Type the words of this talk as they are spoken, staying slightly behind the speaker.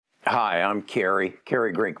Hi, I'm Kerry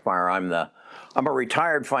Grinkmeyer. I'm a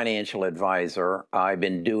retired financial advisor. I've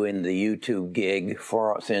been doing the YouTube gig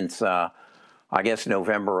since I guess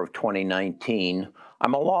November of 2019.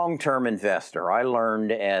 I'm a long-term investor. I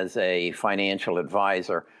learned as a financial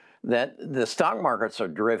advisor that the stock markets are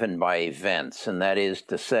driven by events, and that is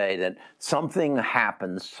to say that something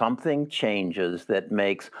happens, something changes that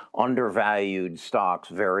makes undervalued stocks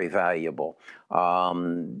very valuable.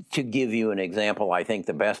 To give you an example, I think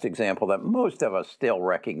the best example that most of us still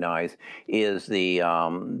recognize is the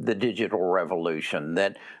digital revolution,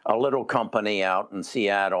 that a little company out in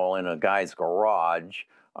Seattle in a guy's garage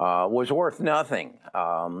was worth nothing,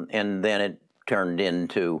 and then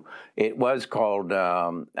it was called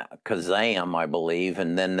Kazam, I believe,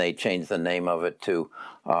 and then they changed the name of it to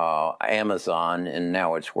Amazon, and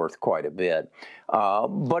now it's worth quite a bit.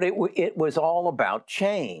 But it was all about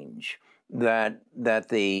change, that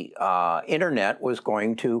the internet was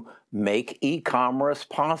going to make e-commerce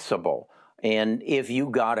possible. And if you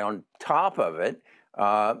got on top of it,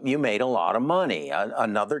 you made a lot of money.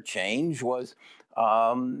 Another change was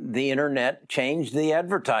the internet changed the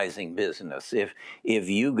advertising business. If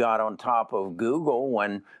you got on top of Google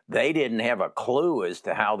when they didn't have a clue as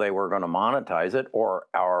to how they were going to monetize it, or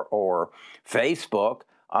Facebook,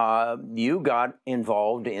 you got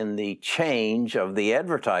involved in the change of the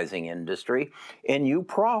advertising industry, and you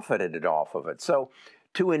profited off of it. So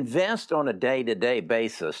to invest on a day-to-day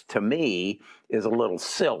basis, to me, is a little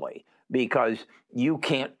silly, because you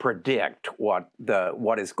can't predict what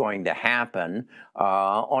is going to happen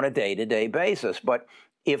on a day-to-day basis. But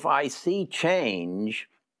if I see change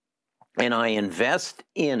and I invest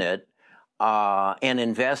in it, and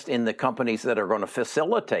invest in the companies that are going to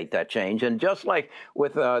facilitate that change, and just like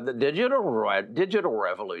with the digital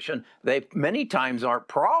revolution, they many times aren't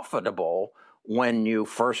profitable when you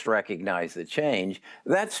first recognize the change.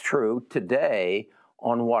 That's true today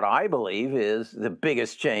on what I believe is the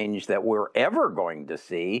biggest change that we're ever going to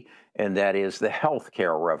see, and that is the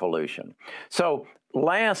healthcare revolution. So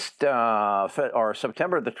September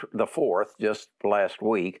the 4th, just last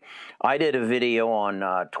week, I did a video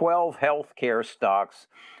on 12 healthcare stocks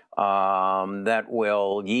that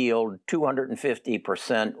will yield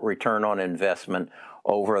 250% return on investment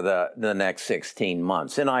over the next 16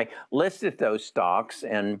 months. And I listed those stocks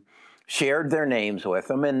and shared their names with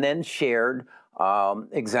them, and then shared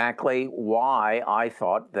exactly why I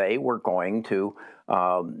thought they were going to be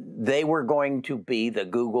the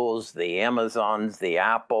Googles, the Amazons, the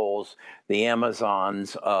Apples, the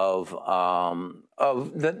Amazons of the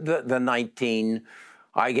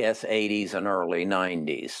 80s and early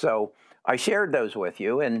 90s. So I shared those with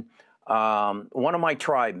you, and one of my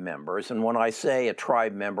tribe members, and when I say a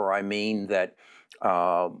tribe member, I mean that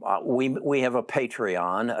we have a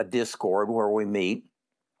Patreon, a Discord where we meet,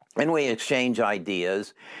 and we exchange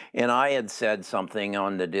ideas. And I had said something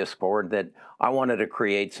on the Discord that I wanted to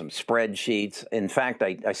create some spreadsheets. In fact,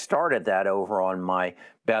 I started that over on my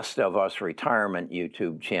Best of Us Retirement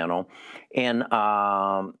YouTube channel. And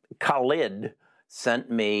Khalid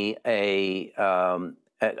sent me a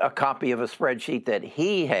copy of a spreadsheet that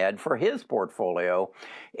he had for his portfolio.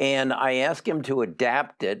 And I asked him to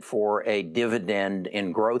adapt it for a dividend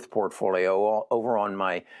and growth portfolio over on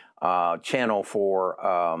my channel for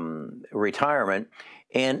retirement,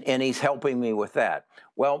 and he's helping me with that.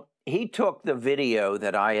 Well, he took the video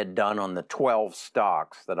that I had done on the 12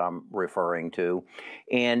 stocks that I'm referring to,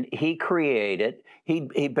 and he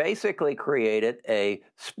basically created a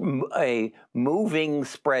moving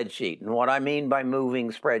spreadsheet. And what I mean by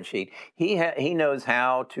moving spreadsheet, he knows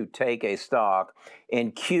how to take a stock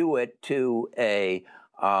and queue it to a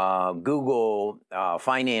Google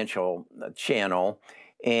financial channel,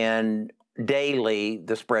 and daily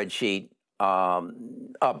the spreadsheet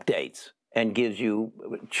updates and gives you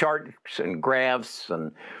charts and graphs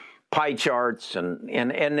and pie charts and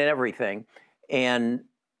everything. And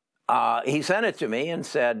he sent it to me and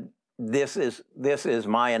said, this is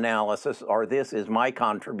my analysis, or this is my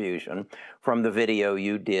contribution from the video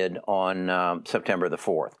you did on September the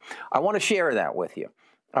 4th. I want to share that with you.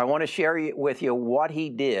 I want to share with you what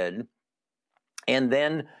he did, and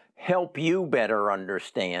then help you better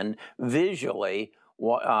understand visually,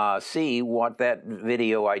 see what that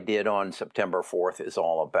video I did on September 4th is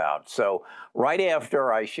all about. So right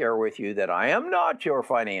after I share with you that I am not your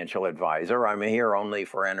financial advisor, I'm here only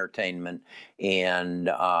for entertainment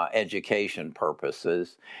and education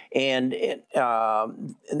purposes, and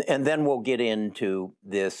then we'll get into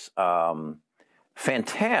this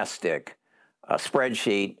fantastic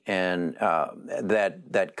spreadsheet and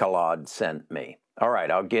that Khalid sent me. All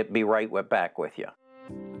right, I'll be right back with you.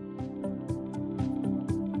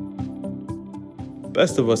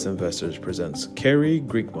 Best of Us Investors presents Kerry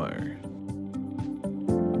Grinkmeyer.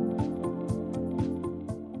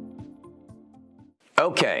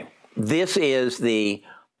 Okay, this is the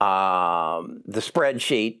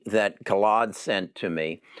spreadsheet that Kalad sent to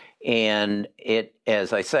me, and it,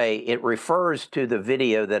 as I say, it refers to the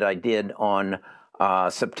video that I did on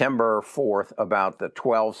September 4th about the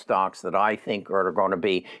 12 stocks that I think are going to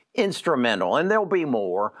be instrumental, and there'll be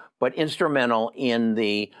more, but instrumental in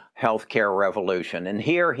the healthcare revolution. And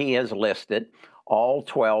here he has listed all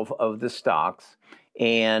 12 of the stocks,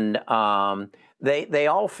 and they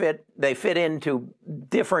all fit into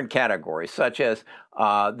different categories, such as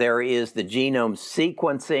there is the genome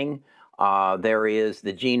sequencing, there is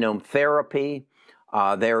the genome therapy,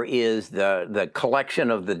 there is the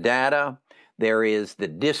collection of the data, there is the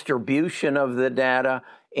distribution of the data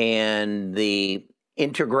and the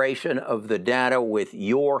integration of the data with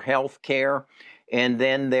your health care. And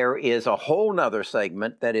then there is a whole nother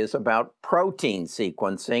segment that is about protein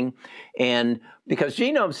sequencing. And because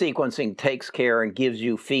genome sequencing takes care and gives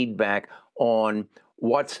you feedback on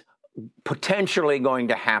what's potentially going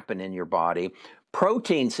to happen in your body,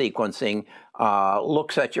 protein sequencing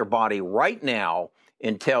looks at your body right now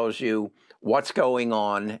and tells you what's going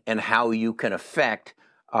on and how you can affect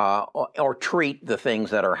or treat the things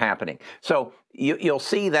that are happening. So you'll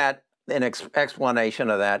see that an explanation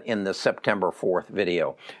of that in the September 4th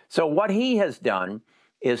video. So what he has done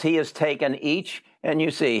is he has taken each, and you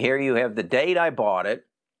see here you have the date I bought it,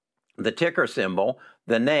 the ticker symbol,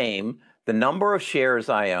 the name, the number of shares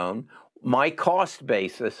I own, my cost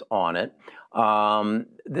basis on it,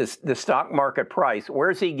 the stock market price.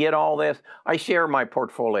 Where does he get all this? I share my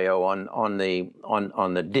portfolio on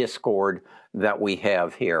the Discord that we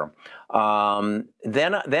have here. Then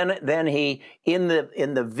he in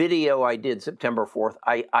the video I did September 4th,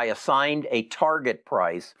 I assigned a target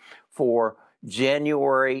price for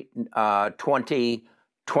January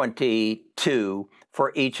 2022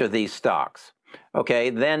 for each of these stocks. Okay,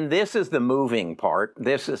 then this is the moving part.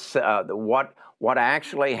 This is what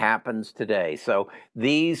actually happens today. So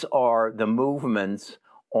these are the movements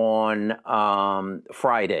on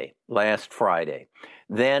Friday, last Friday.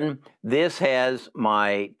 Then this has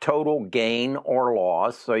my total gain or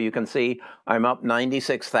loss. So you can see I'm up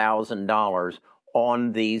 $96,000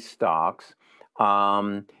 on these stocks.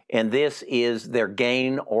 And this is their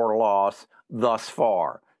gain or loss thus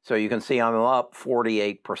far. So you can see I'm up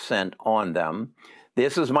 48% on them.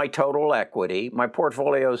 This is my total equity. My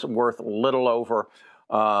portfolio is worth a little over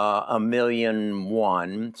 $1.1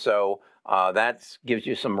 million. So that gives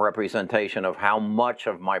you some representation of how much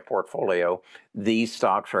of my portfolio these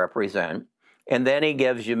stocks represent. And then he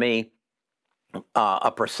gives you me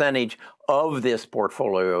a percentage of this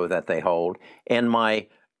portfolio that they hold and my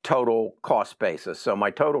total cost basis. So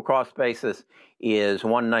my total cost basis is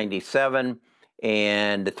 $197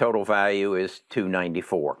 and the total value is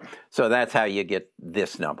 $294. So that's how you get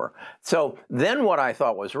this number. So then what I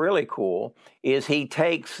thought was really cool is he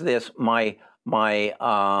takes this my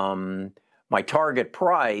target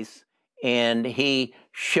price and he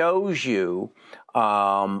shows you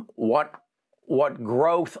what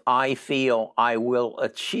growth I feel I will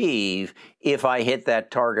achieve if I hit that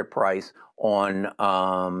target price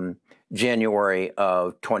on January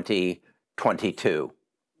of 2022.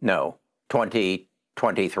 No,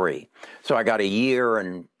 2023. So I got a year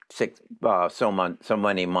and so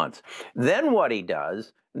many months. Then what he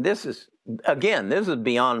does, this is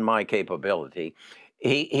beyond my capability.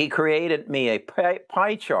 He created me a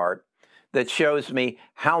pie chart that shows me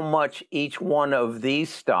how much each one of these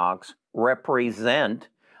stocks represent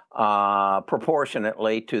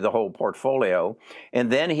proportionately to the whole portfolio.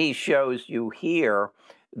 And then he shows you here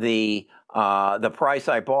the price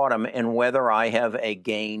I bought them and whether I have a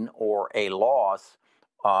gain or a loss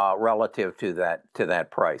relative to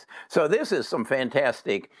that price. So this is some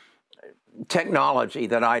fantastic technology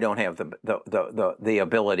that I don't have the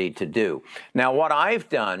ability to do. Now, what I've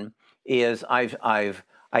done is I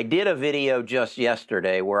did a video just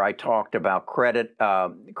yesterday where I talked about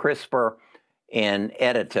CRISPR and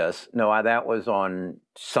Editas. No, that was on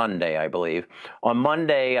Sunday, I believe. On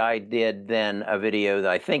Monday, I did then a video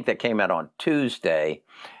that came out on Tuesday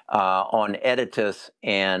on Editas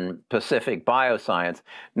and Pacific Bioscience.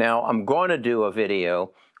 Now, I'm going to do a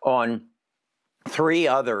video on 3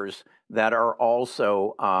 others that are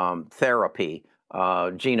also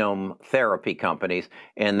genome therapy companies,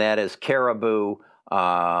 and that is Caribou,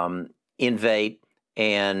 Invate,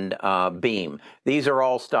 and Beam. These are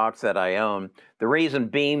all stocks that I own. The reason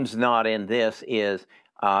Beam's not in this is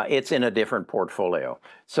it's in a different portfolio.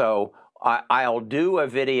 So I'll do a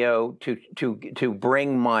video to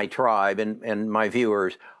bring my tribe and my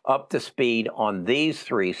viewers up to speed on these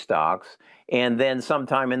three stocks, and then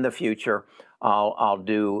sometime in the future, I'll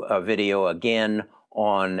do a video again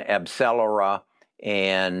on AbCellera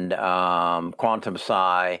and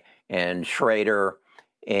Quantum-Si and Schrader,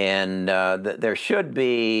 and there should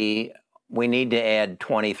be. We need to add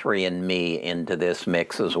 23andMe into this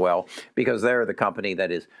mix as well, because they're the company that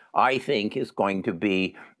I think is going to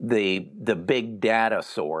be the big data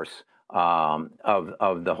source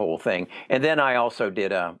of the whole thing. And then I also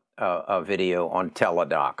did a video on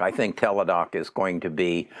Teladoc. I think Teladoc is going to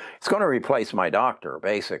replace my doctor,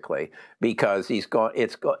 basically, because it's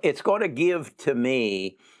going to give to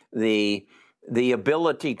me the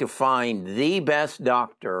ability to find the best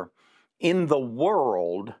doctor in the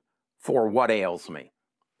world for what ails me.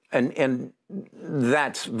 And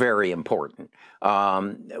that's very important.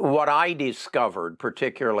 What I discovered,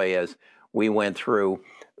 particularly as we went through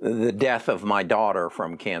the death of my daughter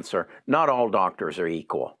from cancer, not all doctors are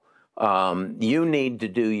equal. You need to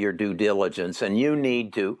do your due diligence, and you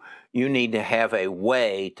need to have a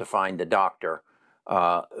way to find a doctor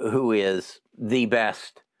who is the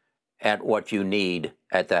best at what you need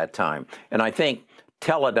at that time. And I think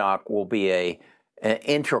Teladoc will be an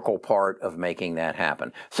integral part of making that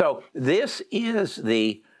happen. So this is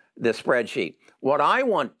the spreadsheet. What I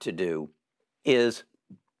want to do is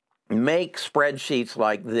make spreadsheets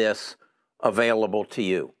like this available to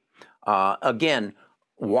you. Again,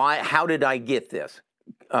 how did I get this?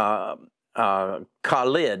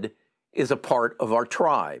 Khalid is a part of our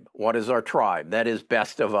tribe. What is our tribe? That is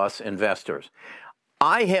Best of Us Investors.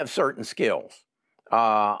 I have certain skills.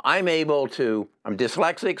 I'm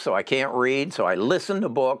dyslexic, so I can't read, so I listen to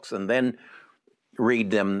books and then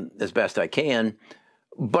read them as best I can.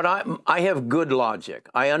 But I have good logic.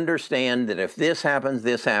 I understand that if this happens,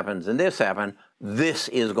 and this happens, this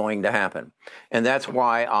is going to happen. And that's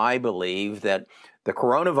why I believe that the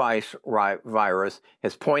coronavirus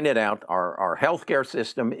has pointed out our healthcare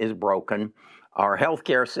system is broken. Our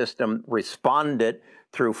healthcare system responded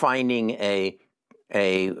through finding a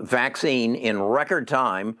vaccine in record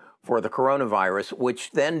time for the coronavirus,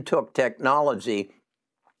 which then took technology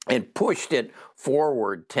and pushed it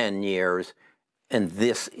forward 10 years. And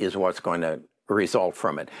this is what's going to result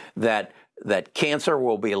from it. That cancer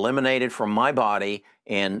will be eliminated from my body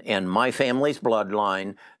and my family's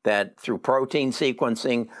bloodline, that through protein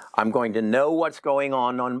sequencing, I'm going to know what's going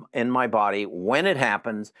on in my body, when it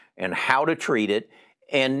happens, and how to treat it.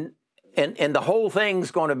 And the whole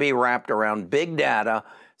thing's going to be wrapped around big data,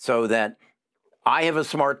 so that I have a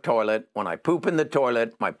smart toilet. When I poop in the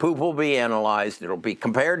toilet, my poop will be analyzed. It'll be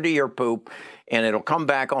compared to your poop, and it'll come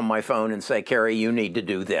back on my phone and say, Kerry, you need to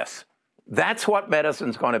do this. That's what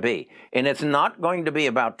medicine's going to be. And it's not going to be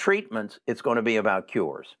about treatments. It's going to be about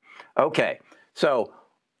cures. Okay, so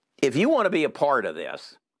if you want to be a part of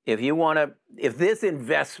this, if this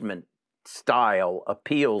investment style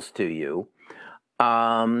appeals to you,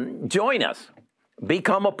 join us,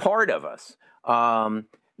 become a part of us.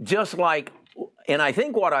 Just like, and I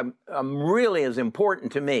think what I'm really is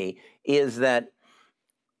important to me is that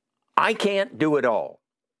I can't do it all.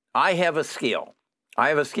 I have a skill. I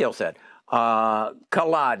have a skill set.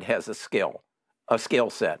 Khalid has a skill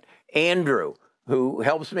set. Andrew, who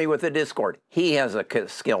helps me with the Discord, he has a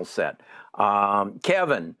skill set.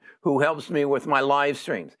 Kevin, who helps me with my live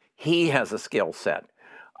streams, he has a skill set.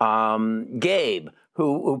 Gabe,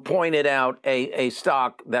 who pointed out a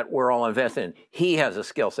stock that we're all invested in, he has a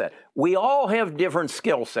skill set. We all have different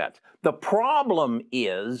skill sets. The problem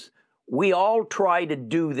is we all try to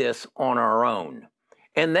do this on our own,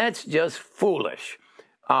 and that's just foolish.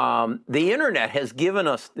 The internet has given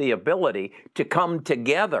us the ability to come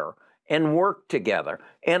together and work together.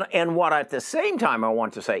 And what at the same time I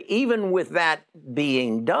want to say, even with that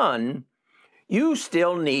being done, you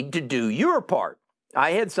still need to do your part.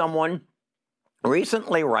 I had someone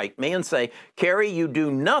recently write me and say, Kerry, you do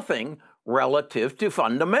nothing relative to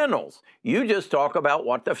fundamentals. You just talk about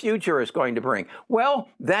what the future is going to bring. Well,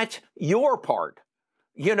 that's your part.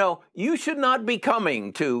 You know, you should not be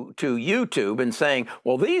coming to YouTube and saying,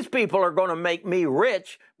 well, these people are going to make me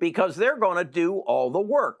rich because they're going to do all the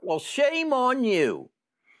work. Well, shame on you.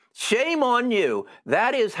 Shame on you.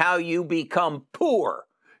 That is how you become poor.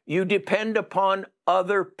 You depend upon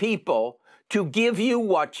other people to give you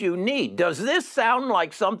what you need. Does this sound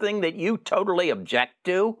like something that you totally object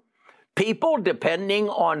to? People depending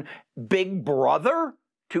on Big Brother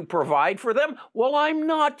to provide for them? Well, I'm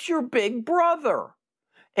not your big brother.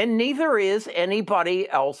 And neither is anybody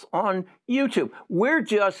else on YouTube. We're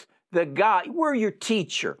just the guy, we're your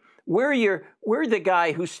teacher. We're the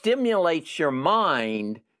guy who stimulates your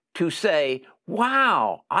mind to say,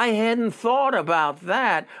 wow, I hadn't thought about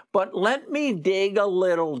that, but let me dig a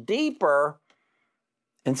little deeper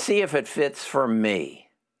and see if it fits for me.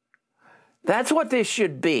 That's what this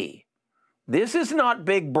should be. This is not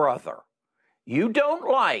Big Brother. You don't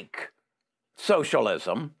like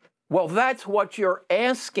socialism. Well, that's what you're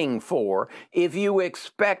asking for if you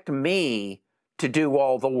expect me to do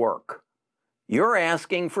all the work. You're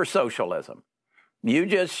asking for socialism. You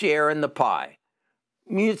just share in the pie.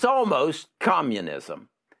 It's almost communism.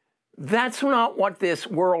 That's not what this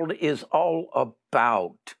world is all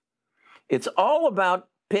about. It's all about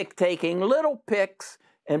taking little picks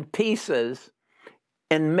and pieces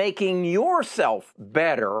and making yourself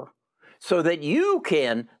better so that you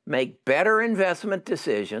can make better investment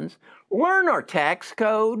decisions, learn our tax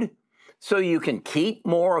code so you can keep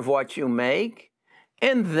more of what you make.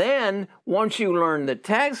 And then once you learn the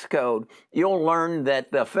tax code, you'll learn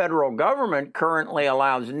that the federal government currently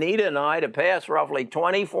allows Nita and I to pass roughly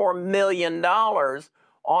 $24 million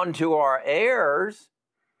onto our heirs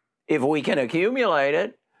if we can accumulate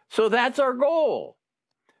it. So that's our goal.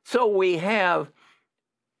 So we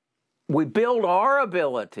build our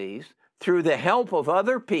abilities through the help of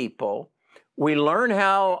other people. We learn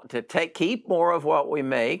how to keep more of what we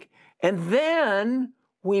make, and then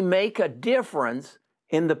we make a difference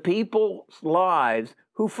in the people's lives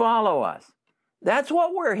who follow us. That's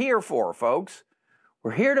what we're here for, folks.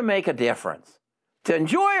 We're here to make a difference, to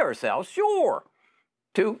enjoy ourselves, sure,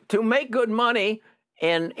 to make good money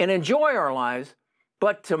and enjoy our lives,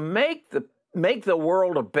 but to make the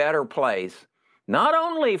world a better place, not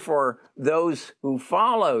only for those who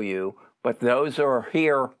follow you, but those who are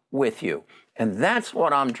here with you. And that's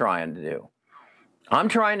what I'm trying to do. I'm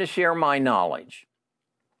trying to share my knowledge.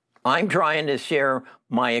 I'm trying to share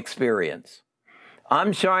my experience.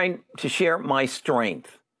 I'm trying to share my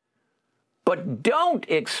strength. But don't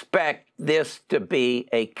expect this to be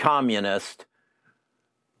a communist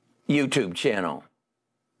YouTube channel.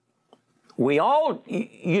 You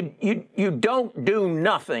don't do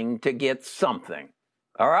nothing to get something.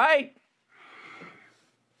 All right?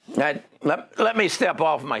 Let me step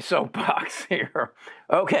off my soapbox here.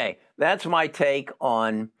 Okay, that's my take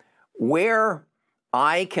on how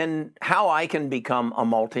I can become a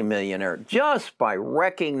multimillionaire, just by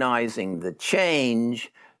recognizing the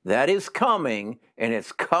change that is coming, and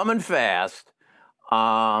it's coming fast,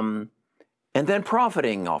 and then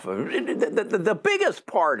profiting off of it. The biggest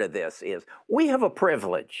part of this is we have a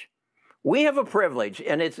privilege. We have a privilege,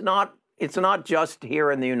 and it's not just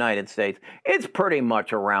here in the United States. It's pretty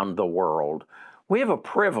much around the world. We have a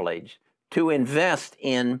privilege to invest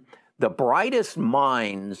in the brightest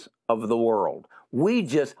minds of the world.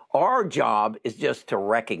 Our job is just to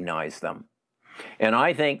recognize them. And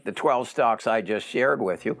I think the 12 stocks I just shared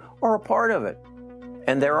with you are a part of it.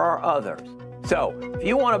 And there are others. So if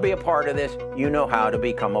you want to be a part of this, you know how to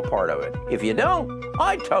become a part of it. If you don't,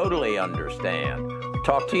 I totally understand.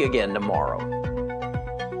 Talk to you again tomorrow.